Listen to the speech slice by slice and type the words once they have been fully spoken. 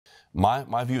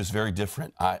My view is very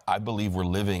different. I believe we're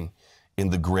living in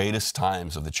the greatest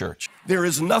times of the church. There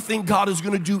is nothing God is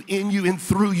going to do in you and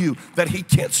through you that he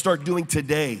can't start doing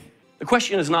today. The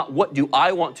question is not, what do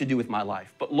I want to do with my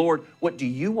life? But Lord, what do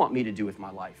you want me to do with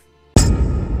my life?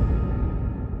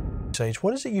 Sage,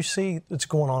 what is it you see that's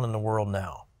going on in the world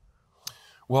now?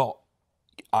 Well,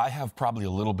 I have probably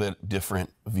a little bit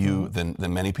different view than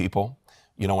many people.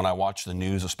 You know, when I watch the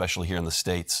news, especially here in the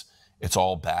States, it's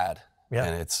all bad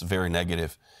and it's very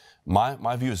negative.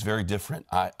 My view is very different.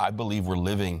 I believe we're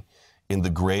living in the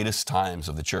greatest times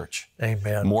of the church.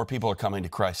 Amen. More people are coming to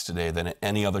Christ today than at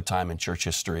any other time in church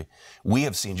history. We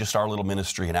have seen, just our little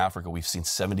ministry in Africa, we've seen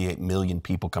 78 million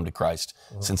people come to Christ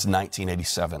since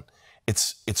 1987.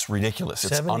 It's ridiculous.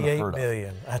 It's unheard of.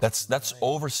 Million. That's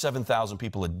over 7,000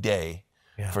 people a day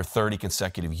for 30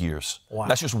 consecutive years. Wow.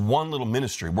 That's just one little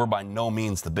ministry. We're by no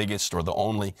means the biggest or the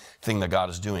only thing that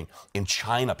God is doing. In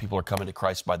China, people are coming to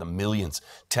Christ by the millions,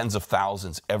 tens of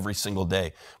thousands every single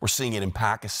day. We're seeing it in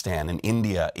Pakistan, in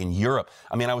India, in Europe.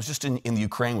 I mean, I was just in the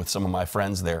Ukraine with some of my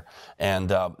friends there,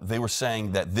 and they were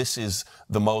saying that this is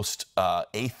the most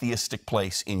atheistic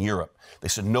place in Europe. They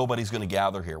said, nobody's going to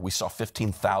gather here. We saw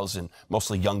 15,000,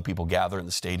 mostly young people, gather in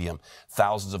the stadium.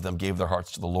 Thousands of them gave their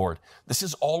hearts to the Lord. This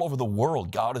is all over the world.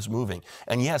 God is moving.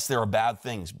 And yes, there are bad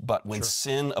things, but when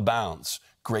sin abounds,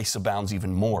 grace abounds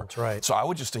even more. That's right. So I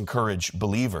would just encourage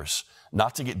believers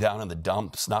not to get down in the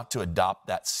dumps, not to adopt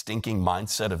that stinking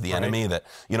mindset of the enemy that,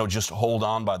 you know, just hold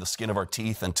on by the skin of our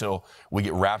teeth until we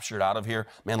get raptured out of here.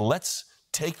 Man, let's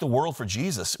take the world for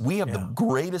Jesus. We have the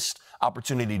greatest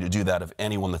opportunity to do that of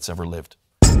anyone that's ever lived.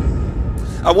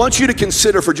 I want you to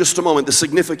consider for just a moment the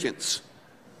significance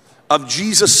of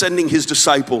Jesus sending his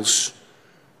disciples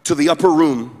to the upper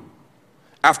room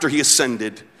after he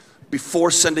ascended, before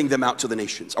sending them out to the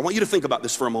nations. I want you to think about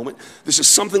this for a moment. This is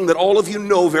something that all of you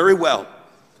know very well,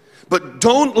 but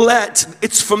don't let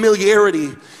its familiarity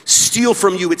steal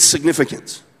from you its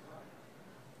significance.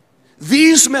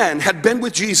 These men had been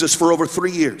with Jesus for over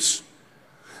 3 years.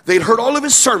 They'd heard all of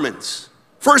his sermons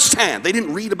firsthand. They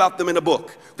didn't read about them in a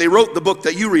book. They wrote the book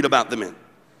that you read about them in.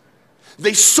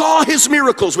 They saw his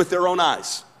miracles with their own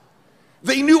eyes.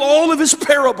 They knew all of his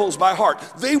parables by heart.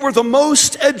 They were the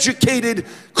most educated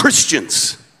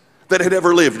Christians that had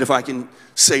ever lived, if I can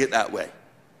say it that way.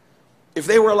 If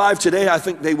they were alive today, I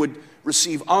think they would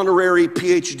receive honorary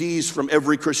PhDs from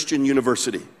every Christian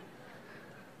university.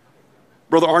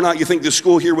 Brother Arnott, you think the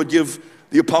school here would give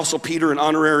the Apostle Peter an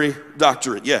honorary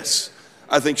doctorate? Yes,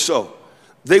 I think so.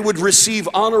 They would receive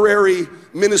honorary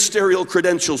ministerial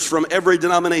credentials from every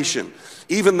denomination,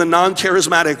 even the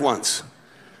non-charismatic ones.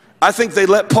 I think they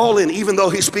let Paul in, even though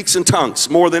he speaks in tongues,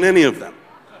 more than any of them.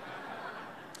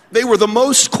 They were the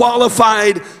most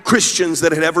qualified Christians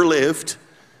that had ever lived.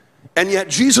 And yet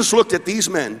Jesus looked at these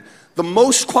men, the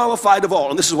most qualified of all,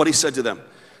 and this is what he said to them: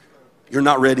 you're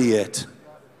not ready yet.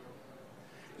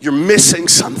 You're missing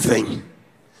something.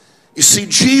 You see,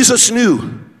 Jesus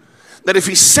knew that if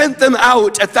he sent them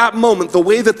out at that moment the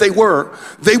way that they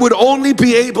would only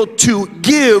be able to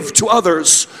give to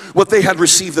others what they had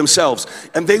received themselves.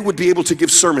 And they would be able to give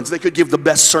sermons. They could give the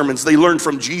best sermons. They learned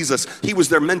from Jesus. He was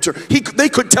their mentor. They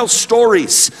could tell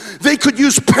stories. They could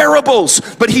use parables.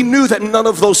 But he knew that none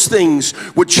of those things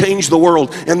would change the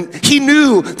world. And he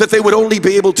knew that they would only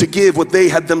be able to give what they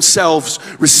had themselves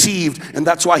received. And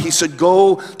that's why he said,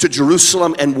 go to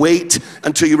Jerusalem and wait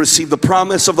until you receive the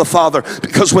promise of the Father.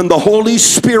 Because when the Holy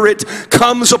Spirit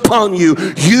comes upon you,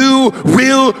 you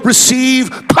will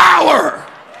receive power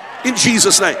in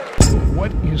Jesus' name.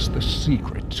 What is the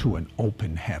secret to an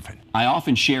open heaven? I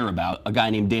often share about a guy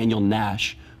named Daniel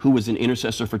Nash, who was an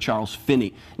intercessor for Charles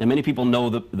Finney. Now, many people know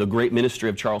the great ministry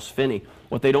of Charles Finney.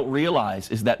 What they don't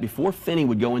realize is that before Finney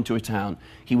would go into a town,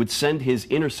 he would send his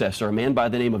intercessor, a man by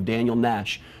the name of Daniel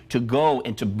Nash, to go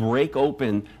and to break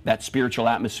open that spiritual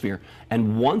atmosphere.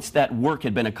 And once that work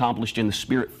had been accomplished in the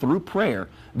Spirit through prayer,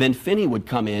 then Finney would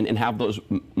come in and have those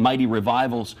mighty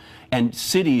revivals, and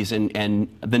cities and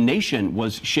the nation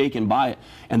was shaken by it.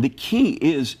 And the key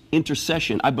is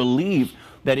intercession. I believe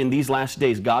that in these last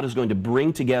days, God is going to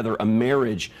bring together a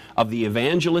marriage of the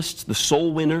evangelists, the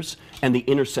soul winners, and the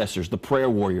intercessors, the prayer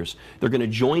warriors. They're going to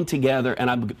join together, and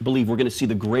I believe we're going to see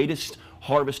the greatest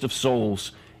harvest of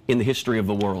souls in the history of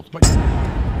the world.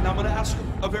 Now I'm going to ask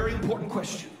a very important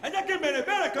question.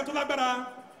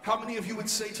 How many of you would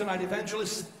say tonight,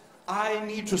 Evangelist, I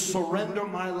need to surrender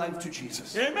my life to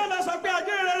Jesus?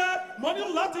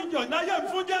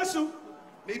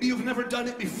 Maybe you've never done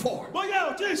it before.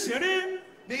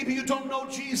 Maybe you don't know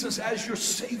Jesus as your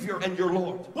Savior and your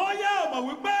Lord. Tonight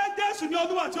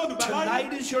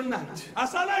is your night.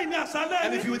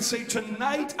 And if you would say,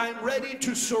 tonight I'm ready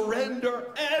to surrender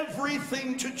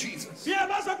everything to Jesus,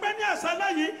 then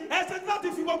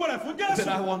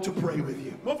I want to pray with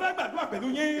you.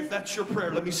 If that's your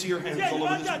prayer, let me see your hands all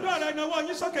over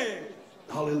this place.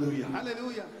 Hallelujah.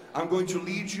 Hallelujah. I'm going to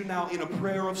lead you now in a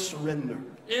prayer of surrender.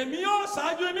 I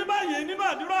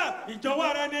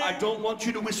don't want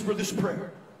you to whisper this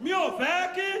prayer.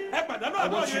 I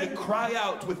want you to cry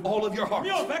out with all of your heart. Are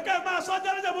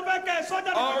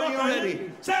you ready?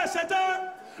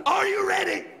 Are you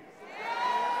ready?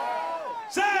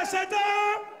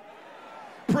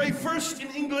 Pray first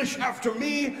in English after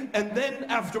me and then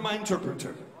after my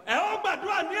interpreter.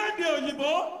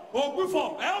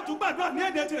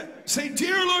 Say,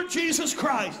 dear Lord Jesus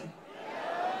Christ.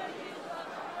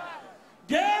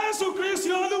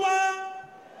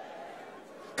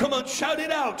 Come on, shout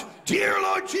it out. Dear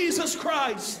Lord Jesus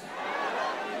Christ.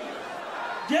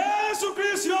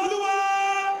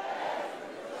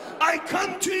 I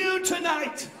come to you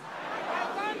tonight.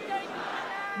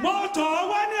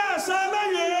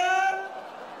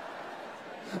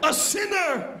 A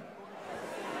sinner.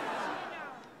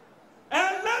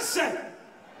 And listen,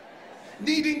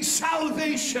 needing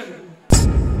salvation.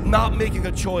 Not making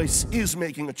a choice is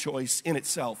making a choice in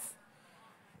itself.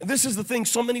 And this is the thing,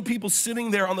 so many people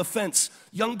sitting there on the fence,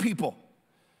 young people,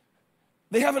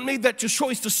 they haven't made that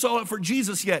choice to sow up for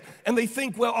Jesus yet. And they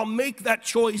think, well, I'll make that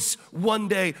choice one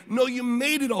day. No, you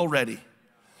made it already.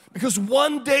 Because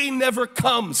one day never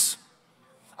comes.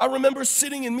 I remember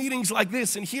sitting in meetings like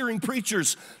this and hearing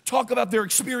preachers talk about their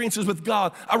experiences with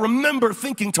God. I remember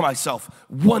thinking to myself,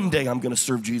 one day I'm going to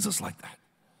serve Jesus like that.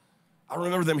 I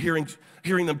remember them hearing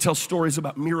them tell stories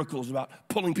about miracles, about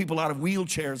pulling people out of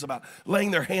wheelchairs, about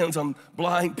laying their hands on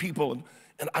blind people.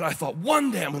 And I thought, one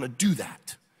day I'm going to do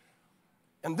that.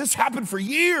 And this happened for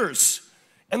years.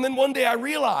 And then one day I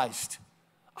realized,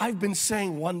 I've been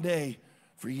saying one day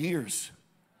for years.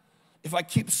 If I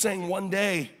keep saying one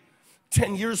day,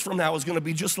 10 years from now is going to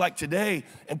be just like today,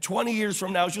 and 20 years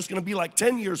from now is just going to be like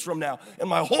 10 years from now, and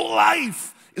my whole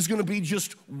life is going to be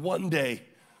just one day.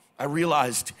 I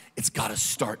realized it's got to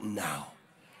start now.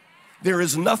 There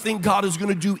is nothing God is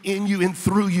going to do in you and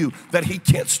through you that he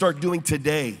can't start doing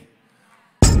today.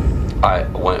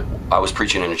 When I was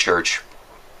preaching in a church,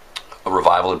 a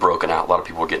revival had broken out. A lot of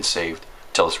people were getting saved.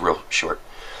 Tell this real short.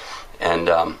 And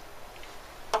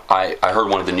I heard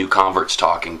one of the new converts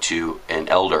talking to an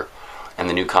elder, and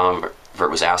the new convert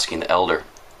was asking the elder,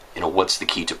 you know, what's the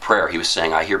key to prayer? He was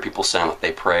saying, I hear people saying that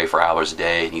they pray for hours a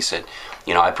day, and he said,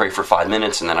 you know, I pray for 5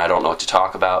 minutes and then I don't know what to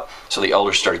talk about. So the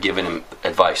elder started giving him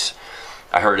advice.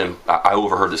 I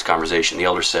overheard this conversation. The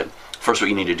elder said, first what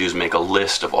you need to do is make a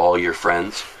list of all your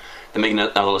friends, then make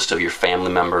another list of your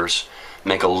family members,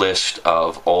 make a list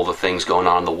of all the things going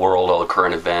on in the world, all the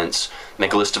current events,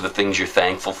 make a list of the things you're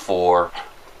thankful for,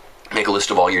 make a list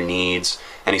of all your needs.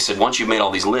 And he said, once you've made all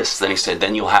these lists, then he said,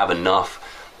 then you'll have enough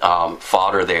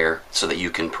fodder there so that you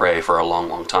can pray for a long,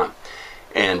 long time.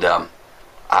 And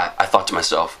I thought to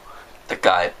myself, that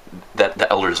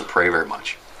elder doesn't pray very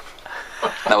much.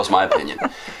 That was my opinion.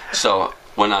 So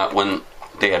when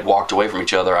they had walked away from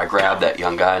each other, I grabbed that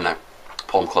young guy and I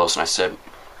pulled him close and I said,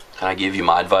 can I give you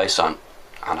my advice on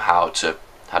how to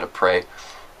pray?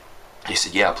 He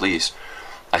said, yeah, please.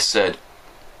 I said,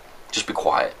 just be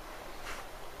quiet.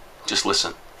 Just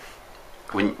listen.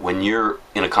 When you're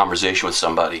in a conversation with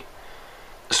somebody,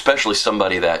 especially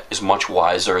somebody that is much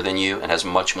wiser than you and has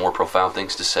much more profound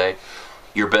things to say,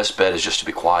 your best bet is just to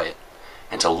be quiet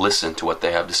and to listen to what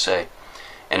they have to say.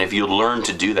 And if you learn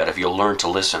to do that, if you'll learn to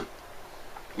listen,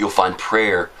 you'll find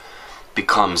prayer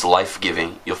becomes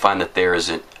life-giving. You'll find that there is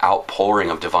an outpouring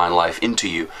of divine life into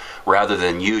you rather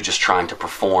than you just trying to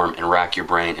perform and rack your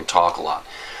brain and talk a lot.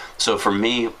 So for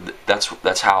me,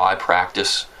 that's how I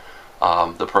practice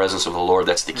the presence of the Lord.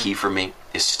 That's the key for me,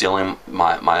 is stilling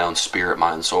my own spirit,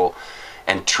 my own soul,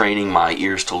 and training my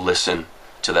ears to listen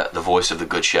to the voice of the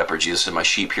Good Shepherd. Jesus said, my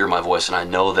sheep hear my voice and I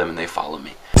know them and they follow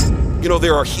me. You know,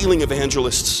 there are healing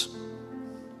evangelists.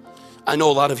 I know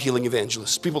a lot of healing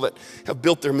evangelists, people that have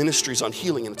built their ministries on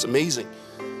healing, and it's amazing.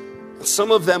 And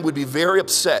some of them would be very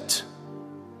upset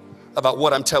about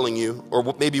what I'm telling you, or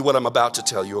maybe what I'm about to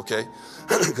tell you, okay?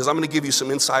 Because I'm going to give you some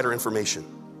insider information.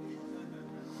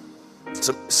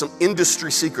 Some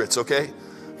industry secrets, okay?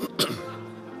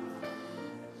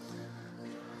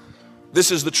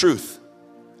 This is the truth.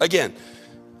 Again,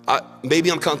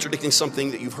 maybe I'm contradicting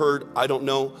something that you've heard. I don't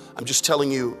know. I'm just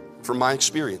telling you from my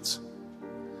experience.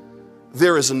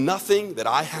 There is nothing that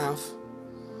I have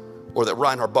or that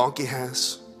Reinhard Bonnke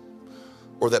has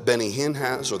or that Benny Hinn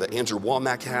has, or that Andrew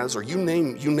Womack has, or you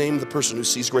name the person who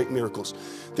sees great miracles.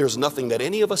 There's nothing that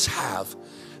any of us have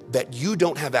that you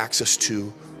don't have access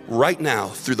to right now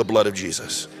through the blood of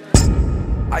Jesus.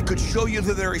 I could show you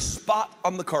the very spot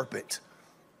on the carpet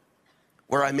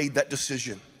where I made that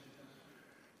decision.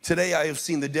 Today I have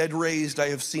seen the dead raised. I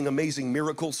have seen amazing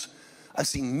miracles. I've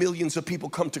seen millions of people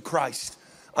come to Christ.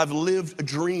 I've lived a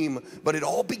dream, but it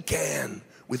all began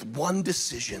with one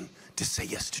decision to say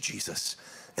yes to Jesus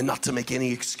and not to make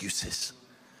any excuses.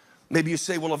 Maybe you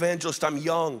say, well, evangelist, I'm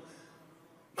young.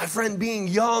 My friend, being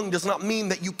young does not mean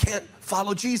that you can't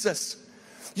follow Jesus.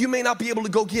 You may not be able to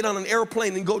go get on an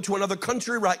airplane and go to another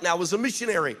country right now as a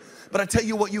missionary, but I tell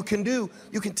you what you can do.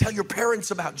 You can tell your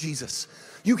parents about Jesus.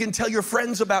 You can tell your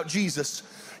friends about Jesus.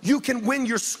 You can win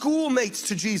your schoolmates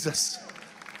to Jesus.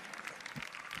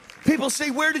 People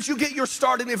say, where did you get your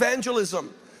start in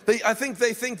evangelism? I think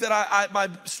they think that my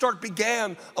start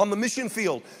began on the mission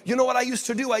field. You know what I used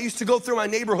to do? I used to go through my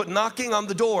neighborhood knocking on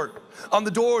the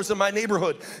doors in my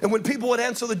neighborhood. And when people would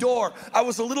answer the door, I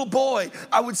was a little boy.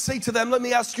 I would say to them, let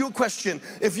me ask you a question.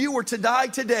 If you were to die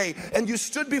today and you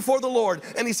stood before the Lord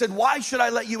and he said, why should I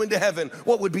let you into heaven?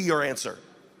 What would be your answer?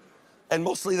 And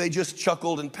mostly they just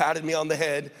chuckled and patted me on the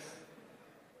head.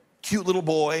 Cute little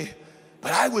boy.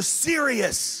 But I was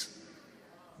serious.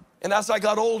 And as I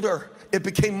got older, it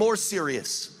became more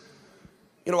serious.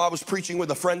 You know, I was preaching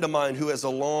with a friend of mine who has a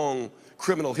long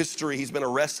criminal history. He's been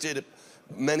arrested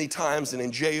many times and in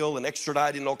jail and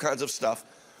extradited and all kinds of stuff.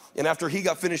 And after he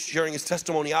got finished sharing his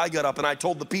testimony, I got up and I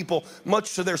told the people,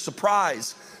 much to their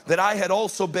surprise, that I had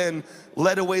also been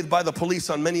led away by the police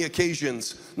on many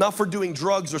occasions, not for doing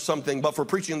drugs or something, but for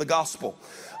preaching the gospel.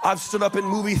 I've stood up in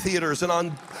movie theaters and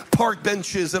on park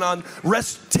benches and on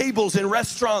tables in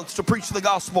restaurants to preach the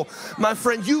gospel. My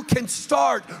friend, you can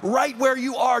start right where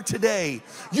you are today.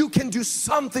 You can do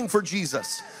something for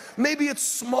Jesus. Maybe it's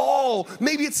small,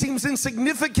 maybe it seems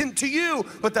insignificant to you,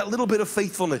 but that little bit of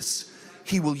faithfulness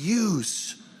he will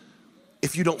use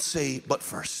if you don't say, but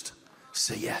first,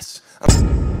 say yes.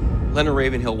 Leonard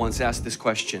Ravenhill once asked this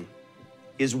question: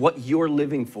 is what you're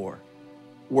living for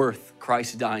worth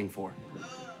Christ dying for?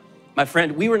 My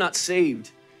friend, we were not saved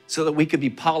so that we could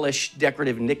be polished,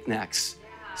 decorative knickknacks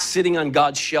sitting on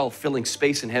God's shelf, filling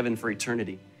space in heaven for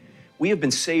eternity. We have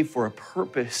been saved for a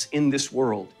purpose in this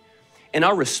world. And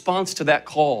our response to that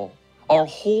call, our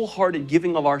wholehearted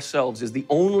giving of ourselves, is the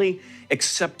only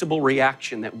acceptable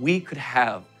reaction that we could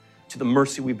have to the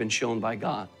mercy we've been shown by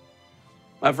God.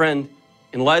 My friend,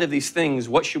 in light of these things,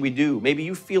 what should we do? Maybe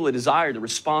you feel a desire to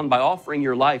respond by offering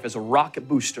your life as a rocket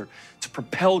booster to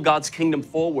propel God's kingdom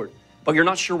forward, but you're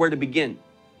not sure where to begin.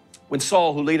 When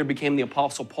Saul, who later became the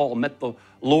Apostle Paul, met the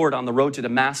Lord on the road to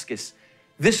Damascus,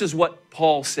 this is what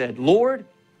Paul said: Lord,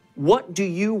 what do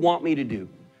you want me to do?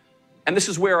 And this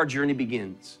is where our journey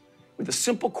begins, with a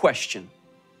simple question.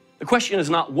 The question is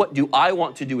not, what do I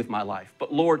want to do with my life?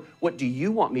 But Lord, what do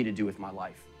you want me to do with my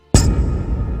life?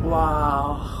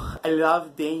 Wow, I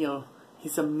love Daniel.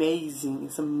 He's amazing.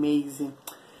 It's amazing.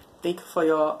 Thank you for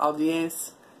your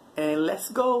audience. And let's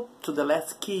go to the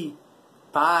last key.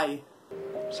 Bye.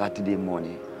 Saturday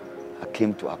morning, I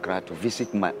came to Accra to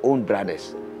visit my own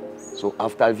brothers. So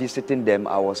after visiting them,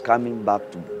 I was coming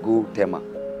back to go Tema.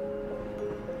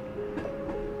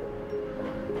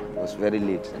 It was very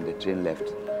late and the train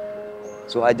left.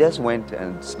 So I just went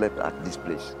and slept at this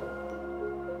place.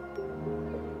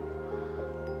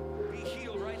 Be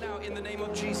healed right now in the name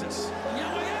of Jesus.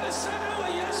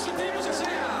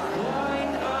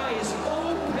 Blind eyes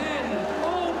open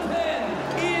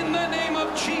in the name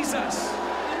of Jesus.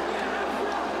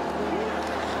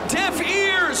 Deaf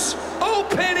ears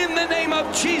open in the name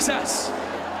of Jesus.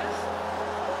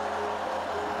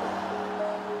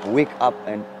 I wake up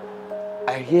and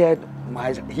I heard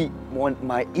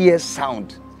my ears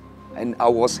sound, and I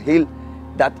was healed.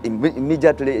 That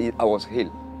immediately I was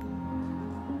healed.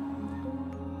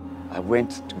 I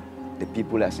went to the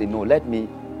people. I said, no, let me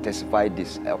testify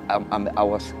this. I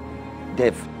was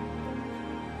deaf.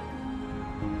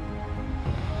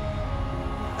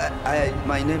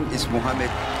 My name is Mohammed.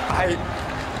 I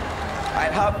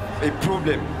have a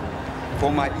problem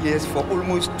for my ears for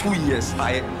almost 2 years.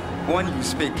 When you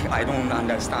speak, I don't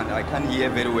understand. I can't hear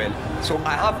very well. So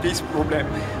I have this problem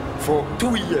for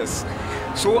 2 years.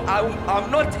 So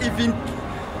I'm not even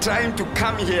trying to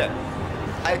come here.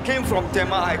 I came from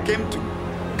Tema, I came to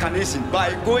Kanisin.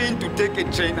 By going to take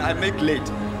a train, I make late.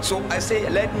 So I say,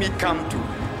 let me come to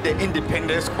the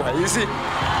Independence Square. You see,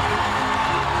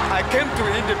 I came to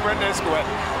Independence Square.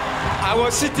 I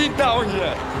was sitting down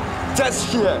here, just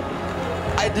here.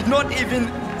 I did not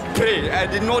even pray. I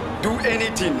did not do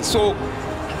anything. So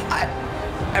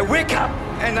I wake up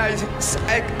and I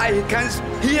can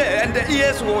hear, and the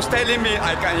ears was telling me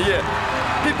I can hear.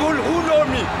 People who know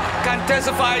me can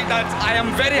testify that I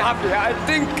am very happy. I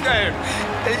think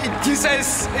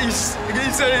Jesus is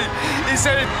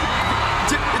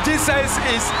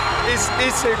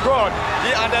a God.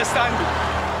 He understands me.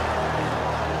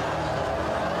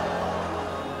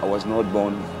 I was not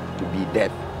born to be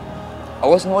dead. I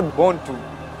was not born to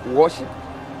worship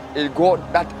a God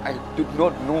that I did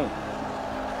not know.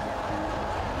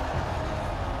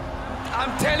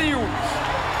 I'm telling you,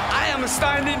 I am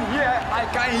standing here, I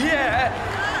can hear,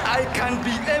 I can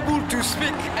be able to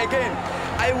speak again.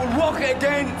 I will walk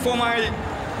again for my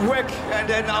work, and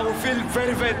then I will feel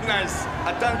very, very nice.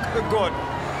 I thank God.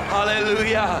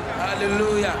 Hallelujah.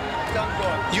 Hallelujah. Thank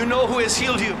God. You know who has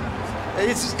healed you?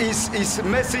 It's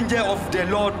messenger of the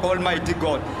Lord Almighty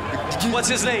God. What's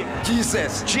his name?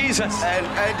 Jesus. Jesus. And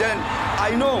then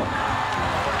I know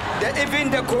that even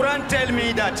the Quran tell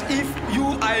me that if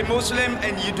you are a Muslim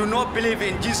and you do not believe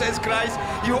in Jesus Christ,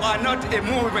 you are not a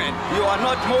movement. You are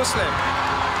not Muslim.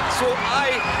 So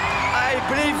I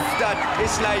believe that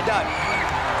it's like that.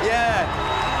 Yeah.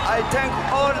 I thank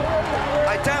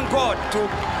God to.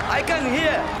 I can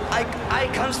hear. I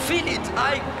can feel it.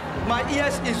 My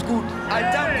ears is good. I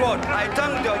thank God. I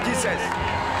thank Jesus.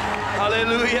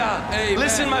 Hallelujah. Amen.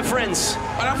 Listen, my friends.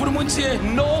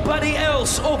 Nobody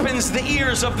else opens the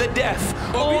ears of the deaf.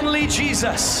 Only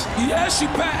Jesus. He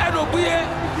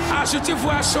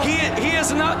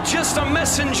is not just a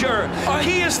messenger.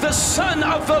 He is the Son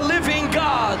of the living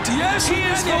God. He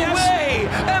is the way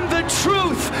and the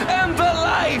truth and the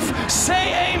life.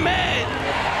 Say amen.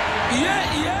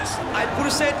 Yes. I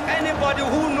present anybody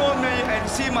who know me and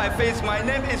see my face. My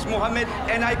name is Mohammed,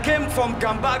 and I came from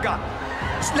Gambaga.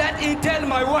 Let him tell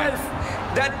my wife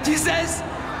that Jesus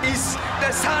is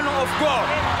the Son of God,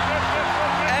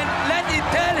 and let him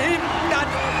tell him